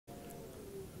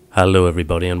Hello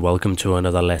everybody and welcome to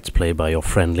another Let's Play by your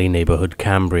friendly neighborhood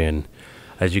Cambrian.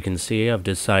 As you can see, I've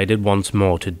decided once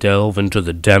more to delve into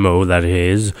the demo that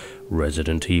is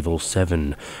Resident Evil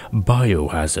 7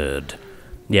 Biohazard.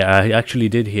 Yeah, I actually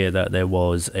did hear that there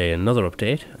was another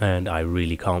update, and I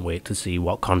really can't wait to see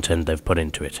what content they've put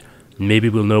into it. Maybe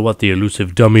we'll know what the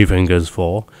elusive dummy finger's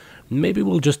for. Maybe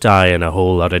we'll just die in a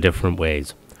whole lot of different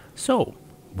ways. So,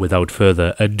 without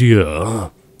further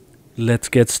ado, let's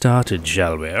get started,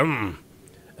 shall we? And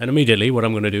immediately what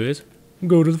I'm going to do is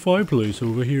go to the fireplace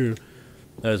over here.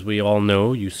 As we all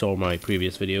know, you saw my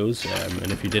previous videos,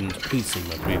 and if you didn't, please see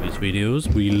my previous videos.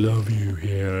 We love you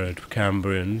here at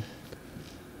Cambrian.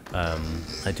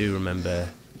 I do remember,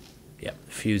 yeah,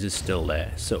 the fuse is still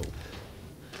there, so.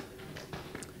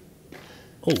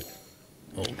 Oh,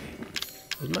 okay.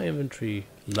 Was my inventory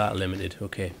that limited?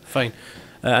 Okay, fine.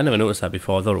 I never noticed that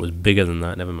before. I thought it was bigger than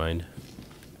that, never mind.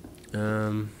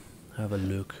 Have a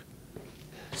look.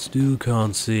 Still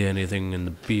can't see anything in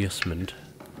the basement.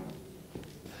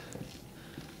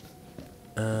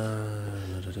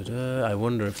 I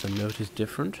wonder if the note is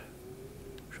different.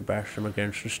 Should bash them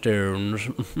against the stones.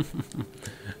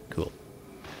 Cool.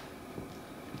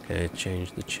 Okay,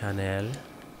 change the channel.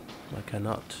 I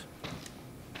cannot.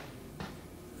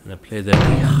 And I play the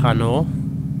piano.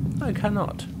 I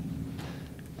cannot.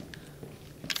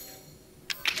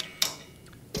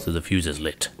 So the fuse is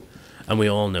lit. And we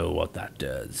all know what that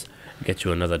does. Get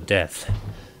you another death.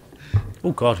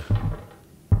 Oh god.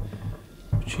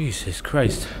 Jesus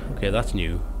Christ. Okay, that's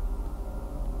new.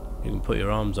 You can put your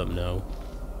arms up now.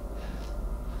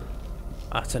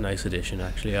 That's a nice addition,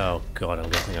 actually. Oh god, I'm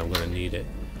guessing I'm going to need it.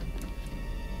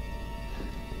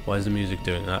 Why is the music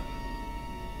doing that?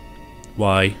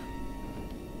 Why?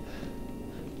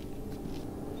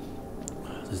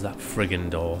 There's that friggin'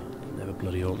 door. Never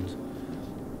bloody opens.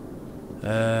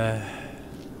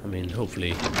 I mean,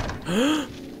 hopefully.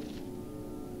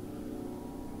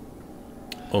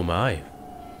 Oh my.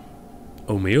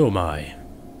 Oh me, oh my.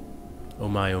 Oh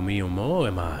my, oh me, oh mo,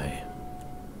 am I.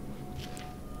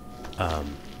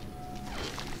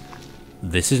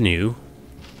 This is new.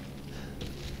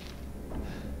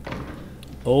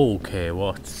 Okay,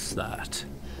 what's that?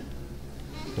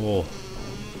 Oh.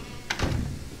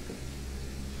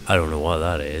 I don't know what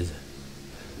that is.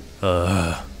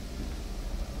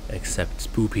 Except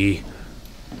spoopy.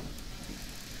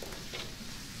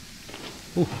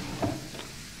 Ooh.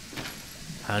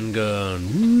 Handgun.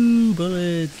 Woo,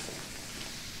 bullets.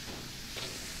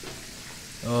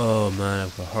 Oh man,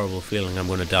 I've got a horrible feeling I'm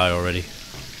gonna die already.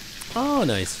 Oh,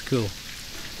 nice, cool.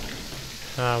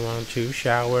 I want to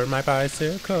shower my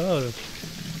bicycle.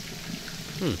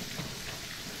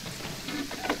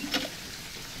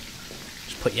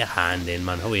 Just put your hand in,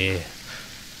 man. Oh yeah.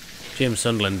 James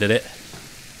Sunderland did it.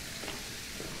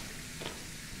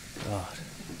 God.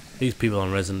 These people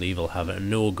on Resident Evil have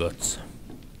no guts.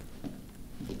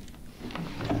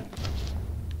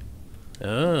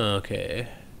 Oh, okay.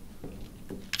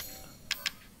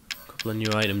 Couple of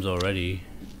new items already.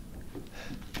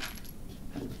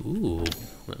 Ooh,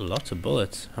 lots of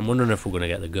bullets. I'm wondering if we're gonna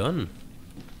get the gun.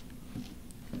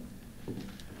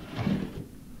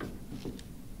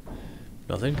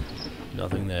 Nothing?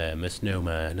 Nothing there.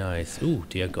 Misnomer. Nice. Ooh,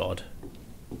 dear God.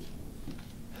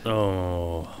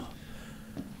 Oh.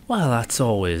 Well, that's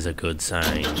always a good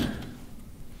sign.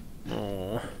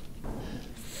 Oh.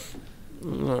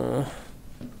 Oh.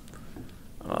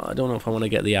 I don't know if I want to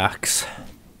get the axe.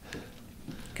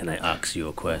 Can I ask you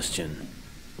a question?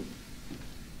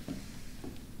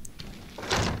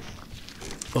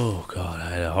 Oh god, I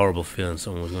had a horrible feeling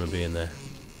someone was going to be in there.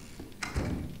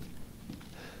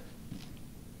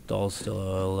 Doll's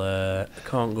still,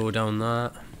 can't go down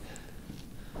that.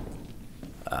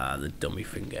 Ah, the dummy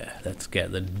finger. Let's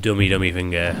get the dummy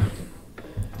finger.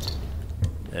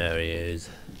 There he is.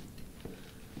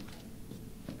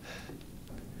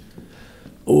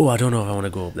 Oh, I don't know if I want to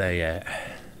go up there yet.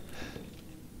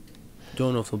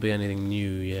 Don't know if there'll be anything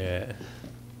new yet.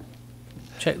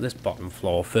 Check this bottom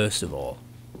floor first of all.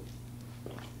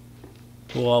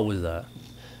 What was that?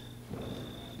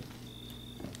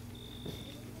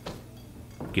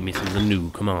 Give me something new,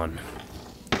 come on.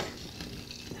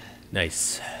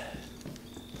 Nice.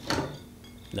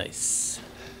 Nice.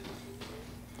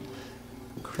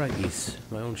 Crikey's,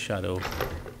 my own shadow.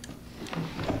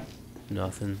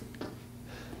 Nothing.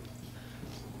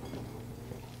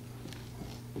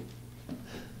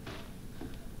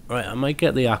 Right, I might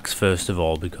get the axe first of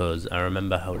all because I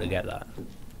remember how to get that.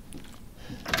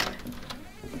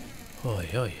 Oi,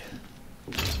 oi.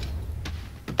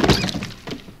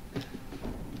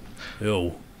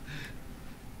 Yo.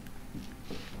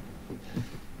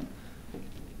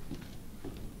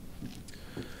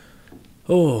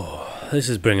 Oh, this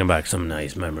is bringing back some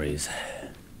nice memories.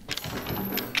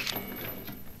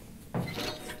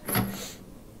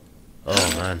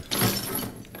 Oh man.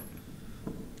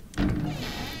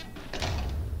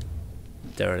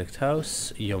 Derelict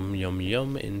house. Yum yum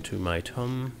yum into my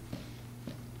tum.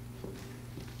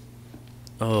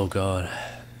 Oh god.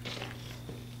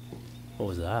 What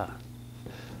was that?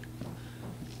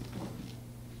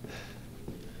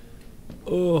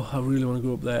 Oh, I really want to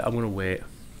go up there. I'm gonna wait.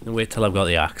 I'll wait till I've got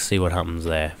the axe, see what happens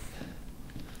there.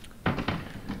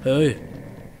 Hey!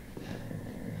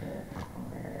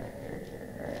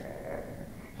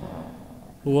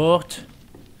 What?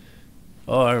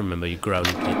 Oh, I remember you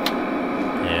growling.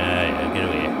 Yeah, get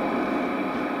away.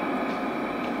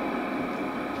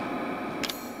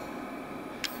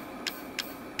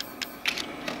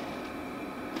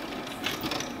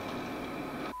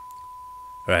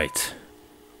 Right.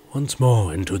 Once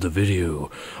more into the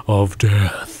video of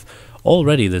death.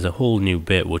 Already there's a whole new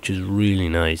bit which is really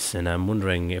nice, and I'm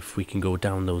wondering if we can go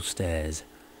down those stairs.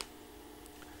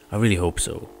 I really hope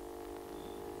so.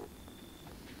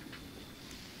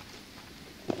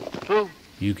 Who?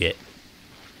 You get.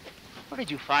 Where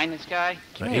did you find this guy?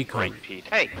 Give me a break, Pete.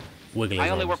 Hey, I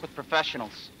only work with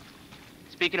professionals.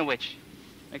 Speaking of which,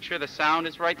 make sure the sound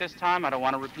is right this time. I don't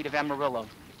want a repeat of Amarillo.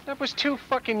 That was 2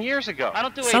 fucking years ago. I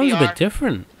don't do Sounds ADR. a bit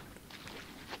different.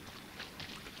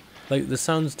 Like the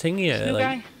sound's tingier. This new Like,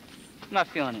 guy? I'm not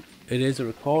feeling it. it is a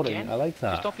recording. Again? I like Just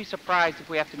that. don't be surprised if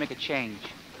we have to make a change.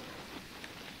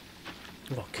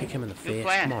 Oh, kick him in the New face.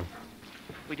 plan. Come on.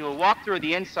 We do a walkthrough of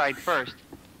the inside first,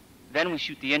 then we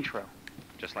shoot the intro.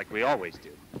 Just like we always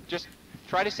do. Just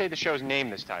try to say the show's name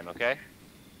this time, okay?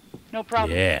 No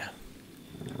problem. Yeah.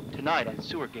 Tonight on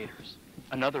Sewer Gators,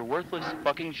 another worthless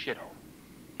fucking shithole.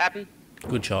 Happy?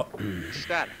 Good shot.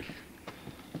 Static.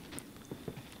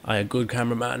 I a good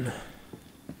cameraman.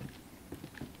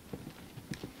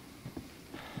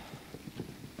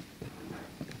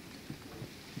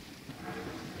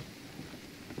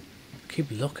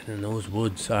 Keep looking in those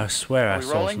woods. I swear I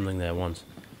saw rolling? something there once.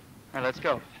 All right, let's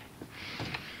go.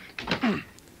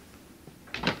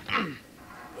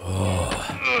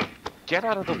 Get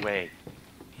out of the way.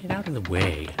 Get out of the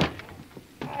way.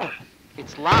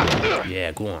 It's locked.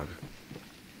 Yeah, go on.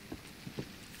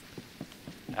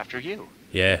 After you.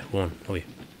 Yeah, go on. Away.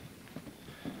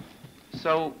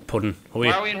 So, Pudding. Away.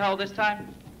 why are we in hell this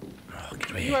time? Oh,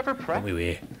 get away. You ever prep?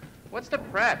 Away. What's the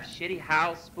prep? Shitty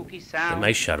house, spooky sound. A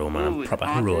nice shadow, man. Ooh, it's Proper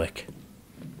haunted. heroic.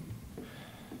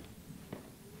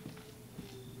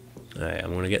 Alright,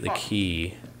 I'm gonna get the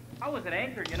key. I was an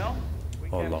anchor, you know?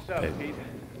 Or lockpick. Pete.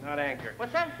 Not anchored.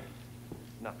 What's that?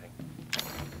 Nothing.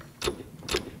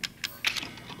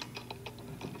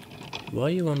 Why are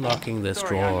you unlocking this Sorry,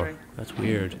 drawer? Andre. That's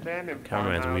weird. Abandoned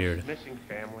Cameraman's farmhouse, weird. Missing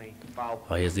family. Foul.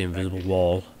 Oh, here's the invisible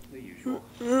wall. The usual.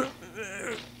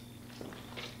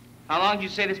 How long did you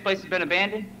say this place has been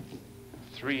abandoned?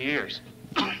 3 years.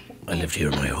 I lived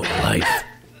here my whole life.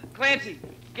 Clancy,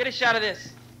 get a shot of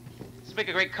this. Let's make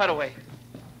a great cutaway.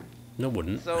 No,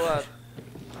 wouldn't. So,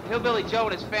 Hillbilly Joe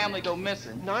and his family go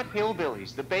missing. Not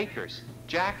hillbillies, the Bakers.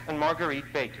 Jack and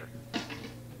Marguerite Baker.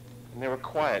 And they were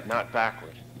quiet, not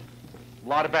backward. A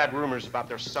lot of bad rumors about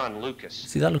their son, Lucas.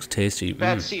 See, that looks tasty.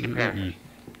 Bad seed, apparently.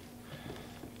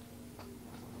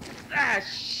 Ah,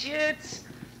 shit.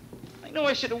 I know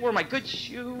I should have worn my good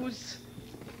shoes.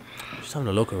 Just having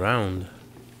a look around.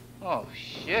 Oh,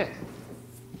 shit.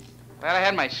 Glad I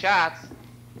had my shots.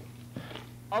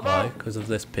 Why? Although, Because of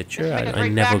this picture? Let's make a I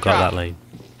great never got backdrop. that line.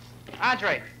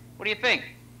 Andre, what do you think?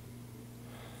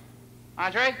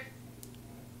 Andre?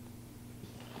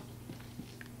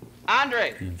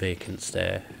 Andre! Vacant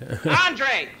stare.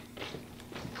 Andre!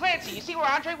 Clancy, you see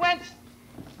where Andre went?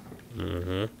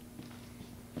 Mm-hmm.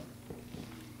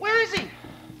 Where is he?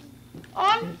 Crikey,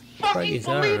 I don't know.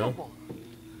 Unfucking-believable.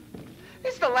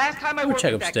 This is the last time I Go worked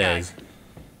check with that guy. upstairs.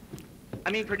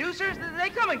 I mean, producers, they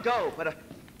come and go, but a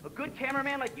good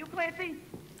cameraman like you, Clancy,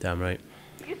 Damn right.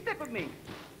 you stick with me.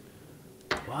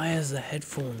 Why is the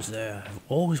headphones there? I've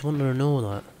always wanted to know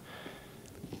that.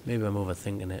 Maybe I'm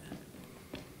overthinking it.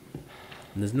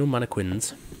 And there's no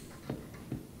mannequins.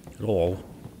 At all.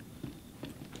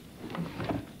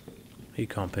 He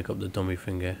can't pick up the dummy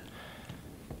finger.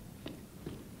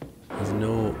 There's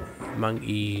no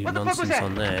monkey What the fuck was nonsense that?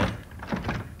 on there.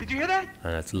 Did you hear that?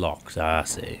 And it's locked, I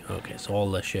see. Okay, so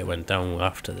all this shit went down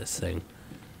after this thing.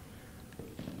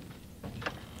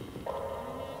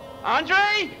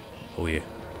 Andre? Oh yeah.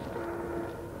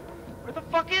 Where the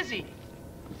fuck is he?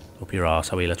 Up your ass,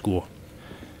 Howie, let's go.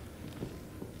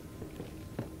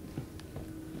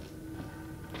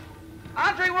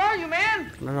 Andre, where are you,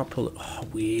 man? Can I not pull it? Oh,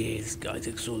 wait, this guy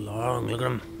takes so long. Look at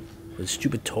him. With a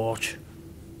stupid torch.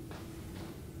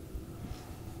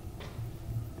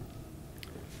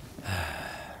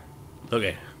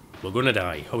 Okay, we're gonna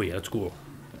die. Hurry, let's go.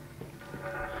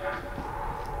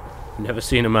 Never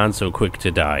seen a man so quick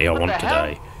to die. I want to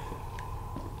die.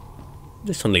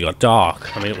 This suddenly got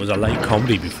dark. I mean, it was a light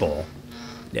comedy before.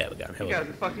 Yeah, we got him. You gotta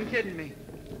be fucking kidding me.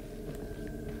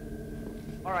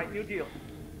 Alright, new deal.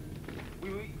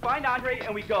 We find Andre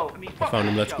and we go. I found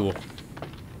him, let's go.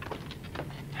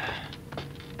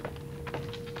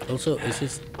 Also, is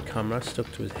his camera stuck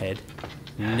to his head?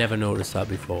 Never noticed that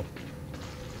before.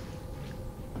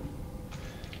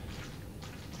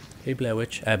 Hey Blair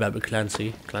Witch,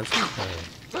 Clancy. Clancy?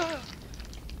 Oh.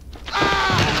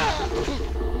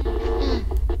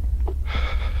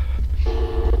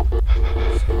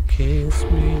 So kiss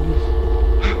me.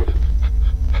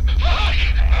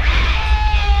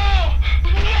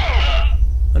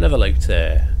 I never liked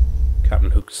Captain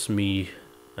Hook's Smee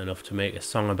enough to make a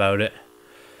song about it.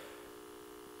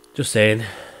 Just saying,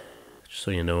 just so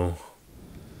you know.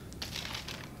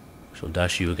 Shall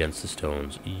dash you against the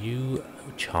stones. You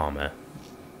charmer.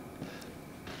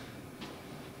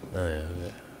 Oh, yeah,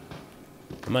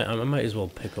 okay. I might as well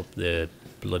pick up the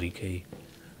bloody key.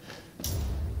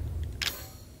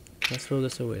 Let's throw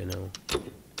this away now.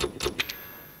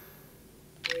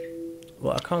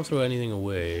 Well, I can't throw anything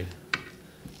away.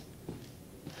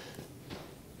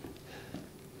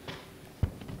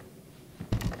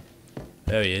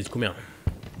 There he is, come here.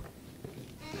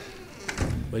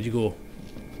 Where'd you go?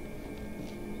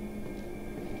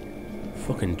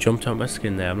 Fucking jumped out my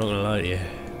skin there, I'm not gonna lie to you.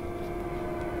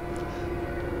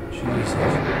 Jesus.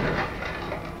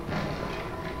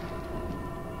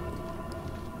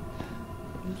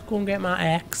 Let's go and get my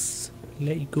axe.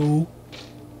 Let you go.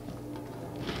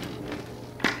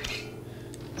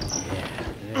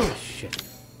 Yeah, shit.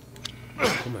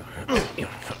 Come here.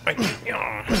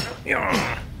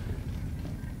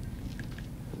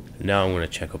 Now I'm gonna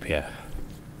check up here.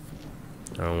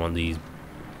 I don't want these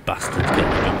bastards getting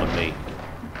the jump on me.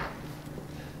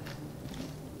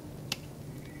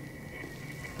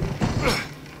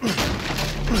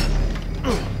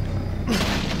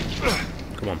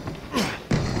 Come on.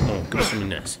 Oh, give us some in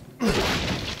this.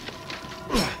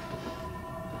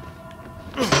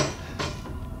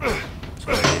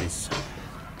 Sorry, ladies.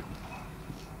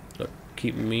 Look,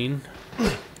 keep them mean.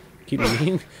 Keep them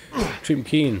mean. Treat them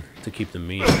keen to keep them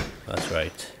mean. That's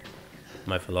right.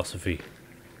 My philosophy.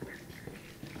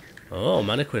 Oh,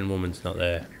 mannequin woman's not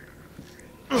there.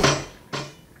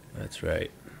 That's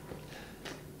right.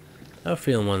 I have a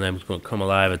feeling one of them's going to come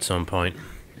alive at some point.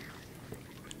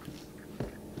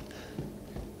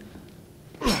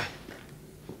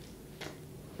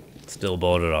 Still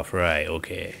boarded off, right,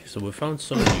 okay. So we've found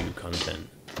some new content.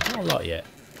 Not a lot yet.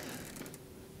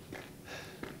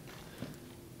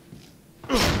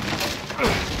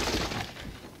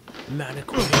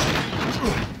 Mannequin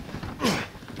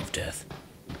of death.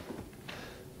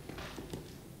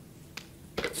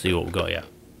 Let's see what we've got here.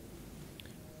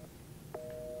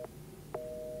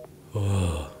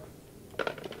 Oh.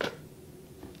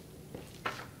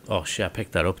 Oh shit, I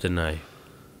picked that up, didn't I?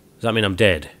 Does that mean I'm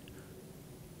dead?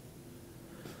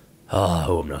 Oh, I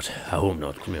hope not. I hope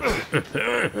not. Come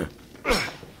here.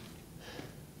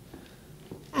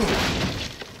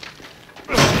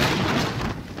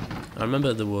 I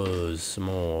remember there was some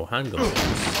more handguns.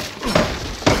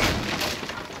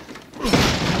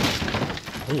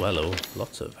 Oh, hello.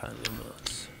 Lots of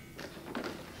handguns.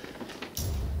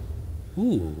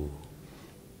 Ooh.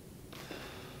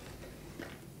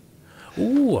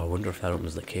 Ooh, I wonder if that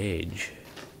opens the cage.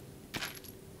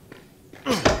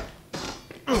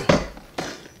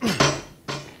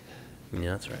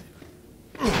 Yeah, that's right.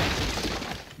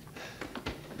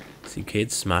 See,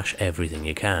 kids, smash everything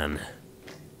you can.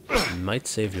 Might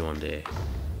save you one day.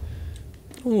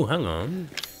 Oh, hang on.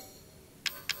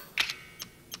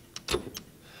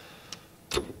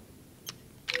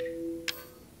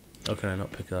 Oh, can I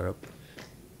not pick that up?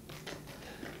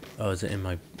 Oh, is it in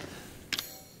my...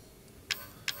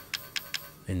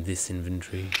 in this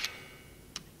inventory?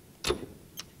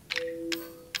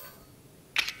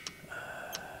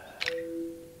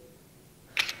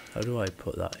 How do I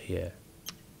put that here?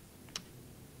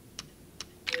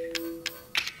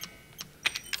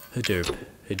 Herp,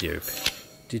 herp,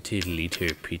 diddly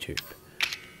terpy terp.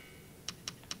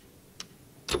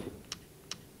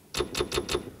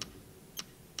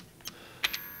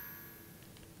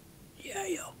 Yeah,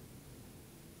 yo.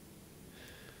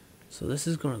 So this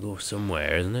is gonna go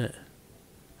somewhere, isn't it?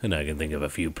 And I can think of a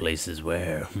few places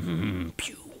where.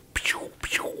 Pew, pew,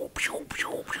 pew, pew.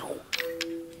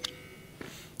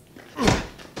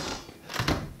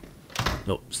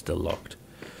 Nope, still locked.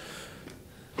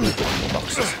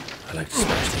 Boxes. I like to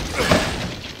smash things.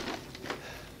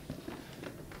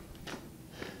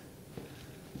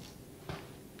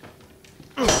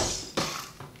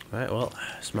 Right, well,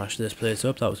 smash this place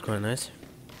up. That was quite nice.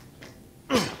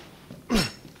 Oh,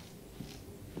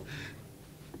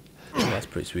 that's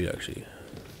pretty sweet, actually.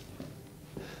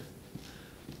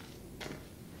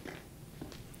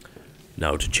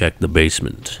 Now to check the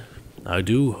basement. I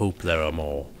do hope there are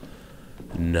more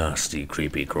nasty,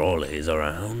 creepy crawlies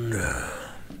around.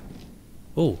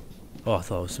 Oh, I thought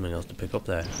there was something else to pick up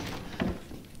there.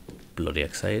 Bloody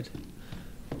excited.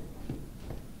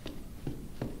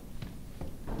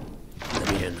 Let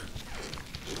me in.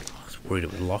 I was worried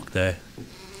it was locked there.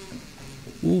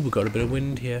 Ooh, we got a bit of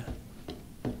wind here.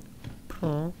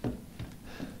 Oh.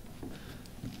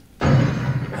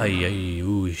 Hey,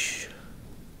 oosh.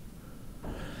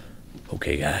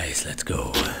 Okay, guys, let's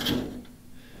go.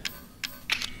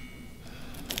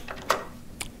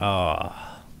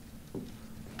 Ah.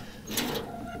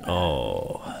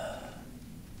 Oh.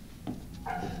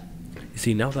 You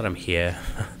see, now that I'm here,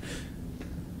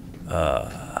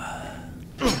 oh.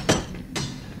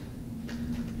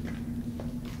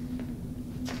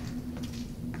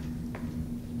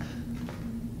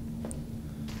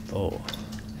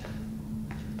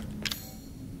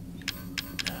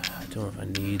 I don't know if I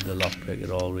need the lockpick at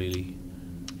all, really.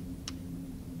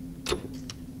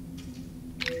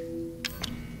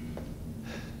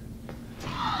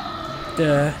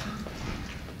 Duh.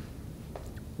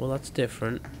 Well, that's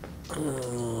different.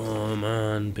 Oh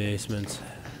man, basement.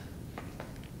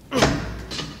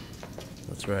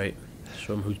 That's right.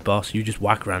 Show them who's boss. You just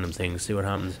whack random things, see what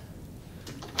happens.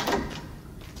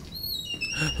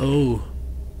 Oh.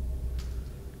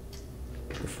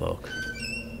 The fuck?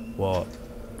 What?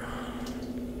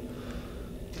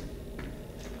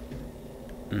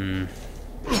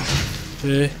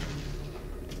 Hey.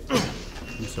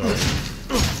 I'm sorry.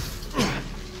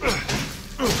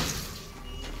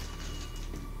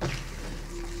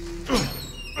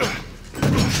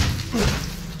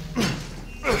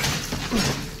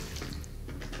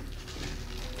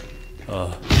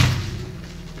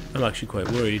 I'm actually quite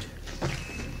worried.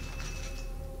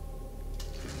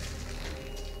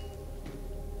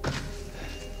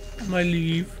 My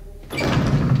leave.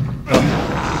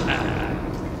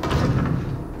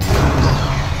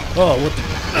 Oh, what the?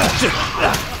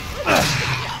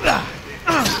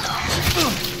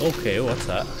 Okay, what's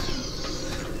that?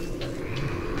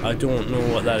 I don't know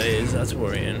what that is. That's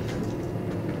worrying.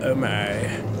 Oh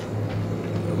my.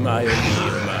 Oh my, oh me,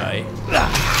 oh my.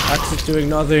 Axe is doing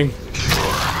nothing.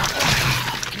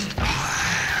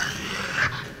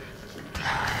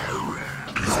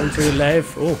 Something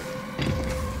alive. Oh.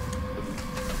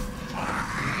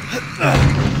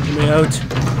 Get me out.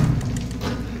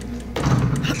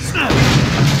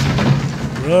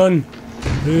 Run.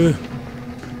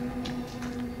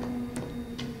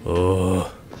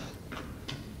 Oh.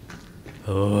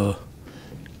 Oh.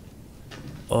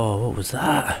 Oh, what was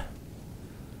that?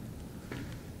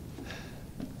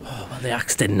 Oh, well, the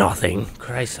axe did nothing.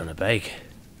 Christ on a bike.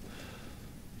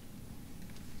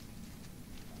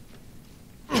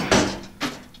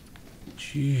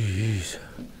 Jeez.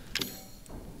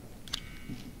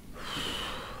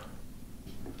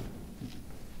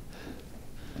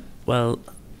 Well,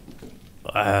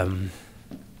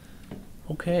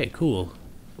 okay, cool.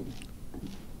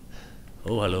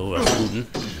 Oh, hello, Rasputin.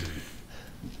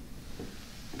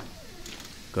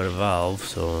 Got a valve,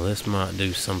 so this might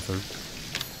do something.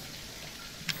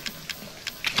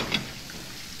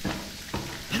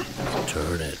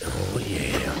 Turn it. Oh,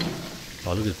 yeah.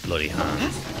 Oh, look at his bloody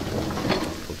hands.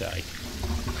 Poor guy. I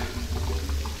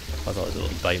thought there was a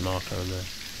little bite mark on there.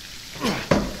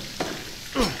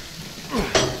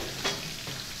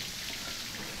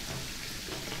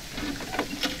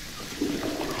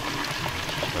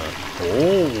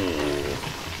 Oh.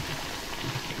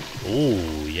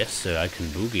 Oh, yes sir, I can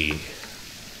boogie.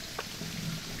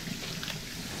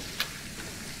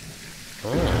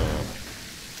 Oh.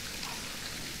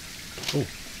 Oh.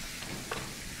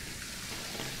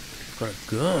 Got a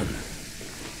gun.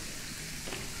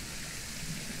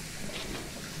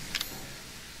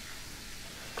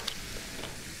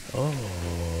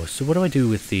 Oh, so what do I do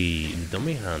with the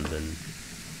dummy hand then?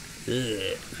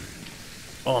 Ugh.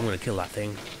 Oh, I'm gonna kill that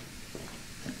thing.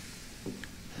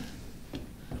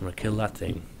 I'm gonna kill that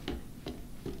thing.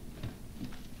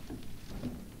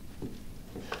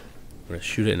 I'm gonna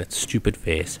shoot it in its stupid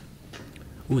face.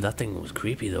 Ooh, that thing was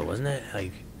creepy though, wasn't it?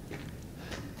 Like,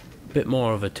 Bit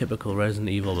more of a typical Resident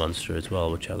Evil monster as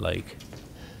well, which I like.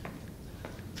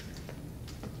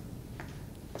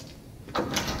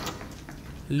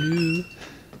 Hello?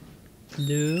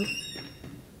 Hello?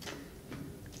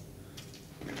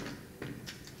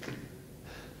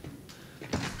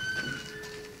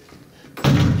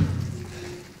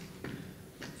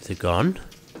 Is it gone?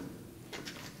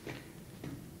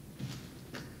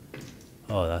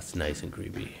 Oh, that's nice and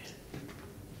creepy.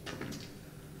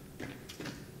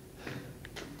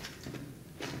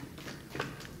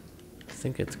 I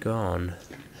think it's gone.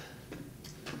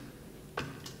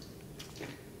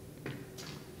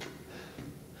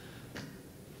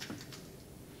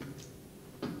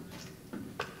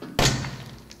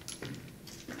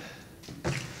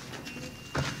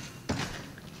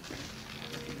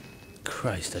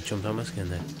 Christ, I jumped out my skin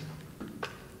there.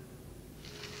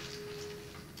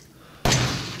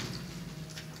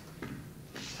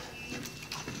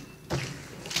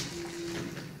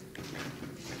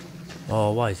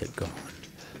 Oh, why is it gone?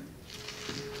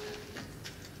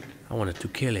 I wanted to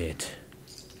kill it.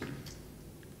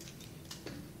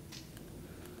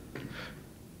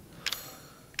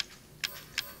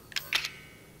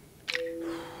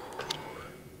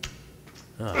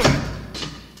 Oh.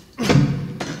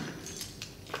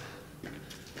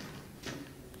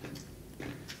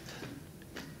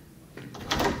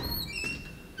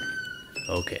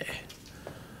 Okay.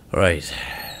 Right.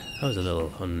 That was a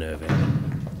little unnerving.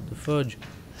 The fudge.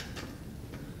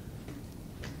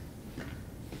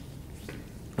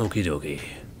 Okie dokie.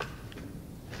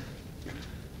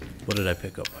 What did I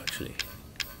pick up actually?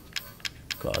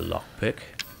 Got a lockpick.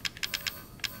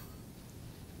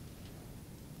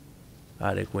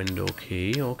 Attic window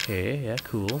key. Okay, yeah,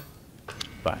 cool.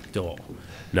 Back door.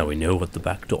 Now we know what the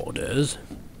back door does.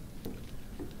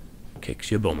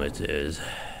 Kicks your bum, it is.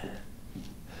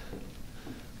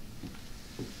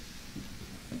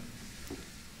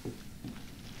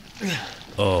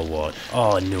 Oh, what?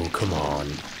 Oh, no, come on.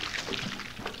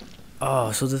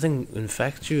 Oh, so the thing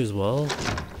infects you as well?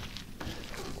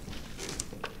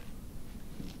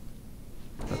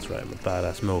 That's right, I'm a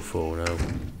badass mofo now.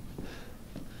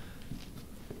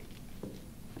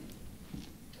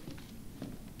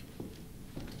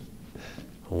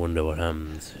 I wonder what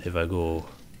happens if I go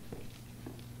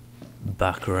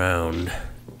back around.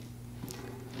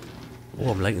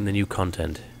 Oh, I'm liking the new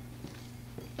content.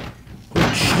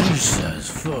 Oh,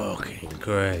 Jesus fucking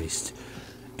Christ.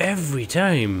 Every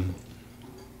time.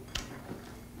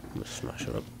 I'm gonna smash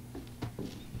it up.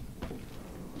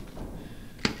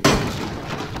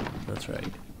 That's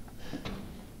right.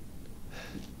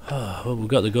 Well, we've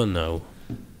got the gun now.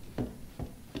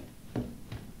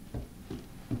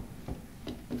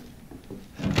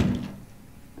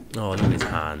 Oh, look at his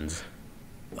hands.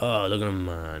 Oh, look at him,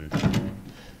 man.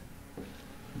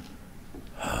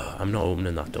 I'm not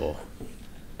opening that door.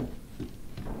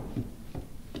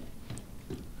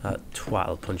 That twat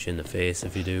will punch you in the face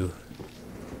if you do.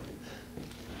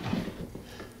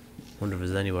 Wonder if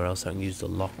there's anywhere else I can use the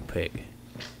lockpick.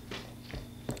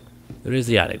 There is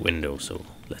the attic window, so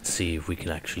let's see if we can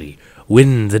actually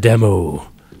win the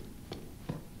demo.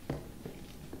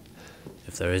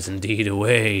 If there is indeed a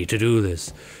way to do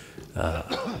this.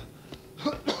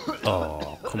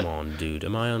 Oh, come on, dude.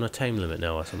 Am I on a time limit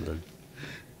now or something?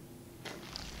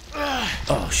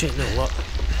 Oh, shit, no, what?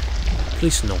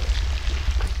 Please, no.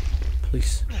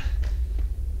 Please.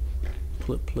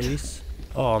 Please.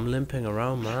 Oh, I'm limping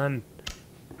around, man.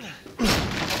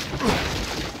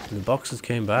 And the boxes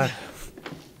came back.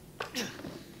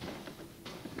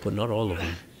 But not all of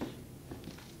them.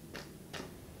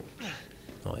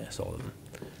 Oh, yes, all of them.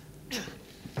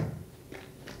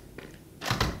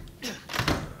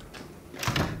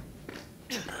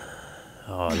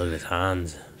 Oh, look at his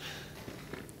hands.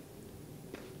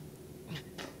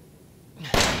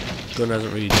 Gun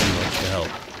hasn't really done much to help.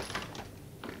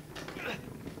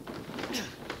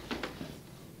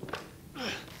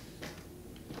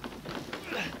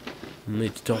 I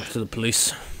need to talk to the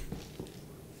police.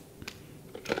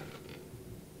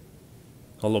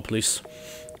 Hello, police.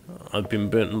 I've been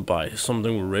bitten by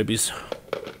something with rabies.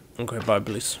 Okay, bye,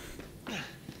 police.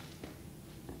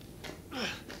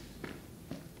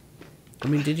 I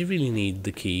mean, did you really need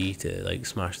the key to, like,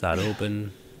 smash that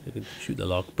open? You could shoot the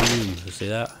lock. Boom. You see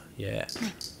that? Yeah.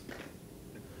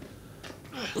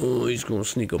 Oh, he's gonna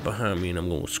sneak up behind me and I'm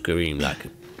gonna scream like a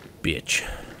bitch.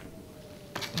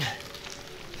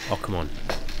 Oh, come on.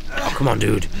 Oh, come on,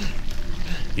 dude.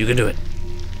 You can do it.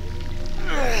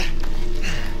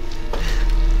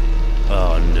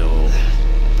 Oh, no.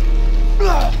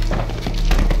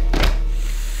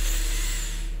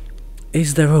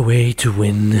 Is there a way to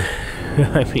win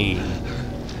I mean,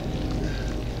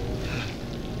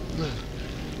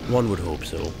 one would hope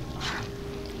so.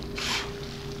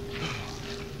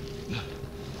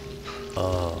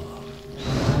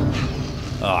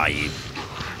 Ah, you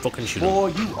fucking shoot him. Boy,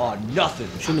 you are nothing.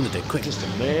 Shoot him in the dick, quick. Just a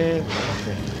man.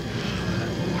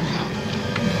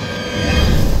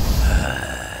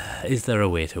 Is there a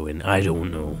way to win? I don't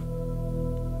know.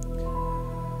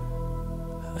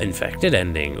 Infected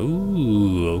ending.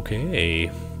 Ooh, okay.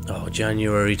 Oh,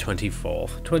 January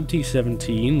 24th,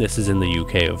 2017. This is in the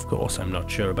UK, of course. I'm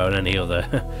not sure about any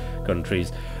other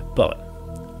countries. But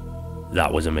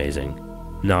that was amazing.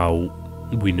 Now,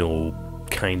 we know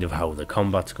kind of how the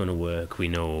combat's going to work. We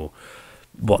know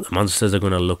what the monsters are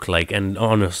going to look like. And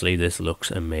honestly, this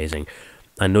looks amazing.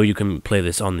 I know you can play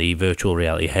this on the virtual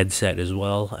reality headset as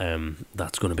well.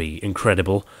 That's going to be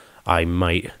incredible. I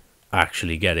might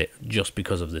actually get it just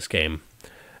because of this game.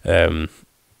 So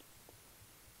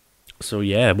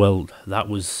yeah, well, that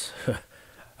was...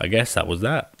 I guess that was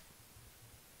that.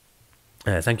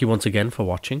 Thank you once again for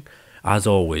watching. As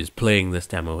always, playing this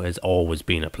demo has always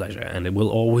been a pleasure, and it will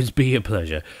always be a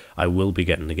pleasure. I will be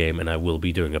getting the game, and I will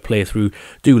be doing a playthrough.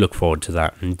 Do look forward to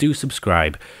that, and do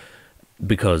subscribe,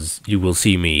 because you will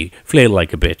see me flail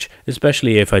like a bitch,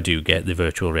 especially if I do get the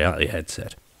virtual reality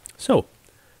headset. So,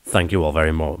 thank you all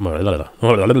very much.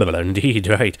 Indeed,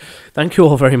 right. Thank you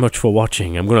all very much for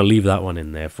watching. I'm going to leave that one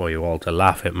in there for you all to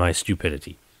laugh at my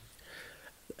stupidity.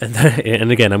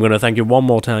 And again, I'm going to thank you one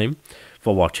more time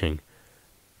for watching.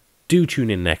 Do tune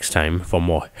in next time for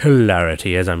more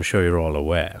hilarity, as I'm sure you're all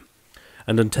aware.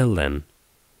 And until then,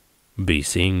 be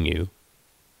seeing you.